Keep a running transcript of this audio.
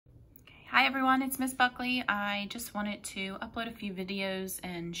Hi everyone, it's Miss Buckley. I just wanted to upload a few videos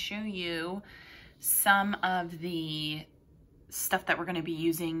and show you some of the stuff that we're going to be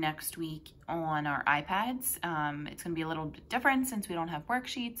using next week on our iPads. It's going to be a little bit different since we don't have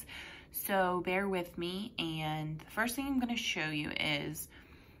worksheets, so bear with me. And the first thing I'm going to show you is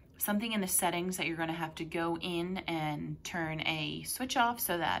something in the settings that you're going to have to go in and turn a switch off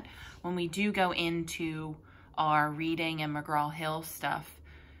so that when we do go into our reading and McGraw-Hill stuff,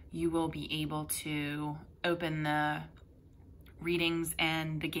 you will be able to open the readings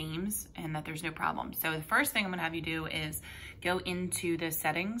and the games and that there's no problem. So the first thing I'm gonna have you do is go into the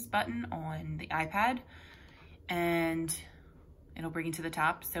settings button on the iPad and it'll bring you to the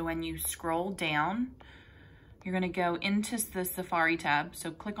top. So when you scroll down, you're gonna go into the Safari tab.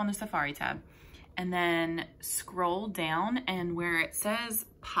 So click on the Safari tab and then scroll down, and where it says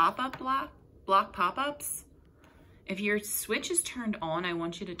pop-up block pop-ups, if your switch is turned on, I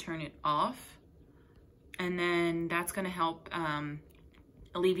want you to turn it off. And then that's gonna help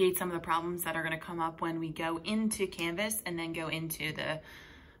alleviate some of the problems that are gonna come up when we go into Canvas and then go into the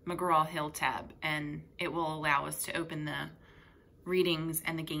McGraw-Hill tab. And it will allow us to open the readings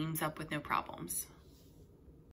and the games up with no problems.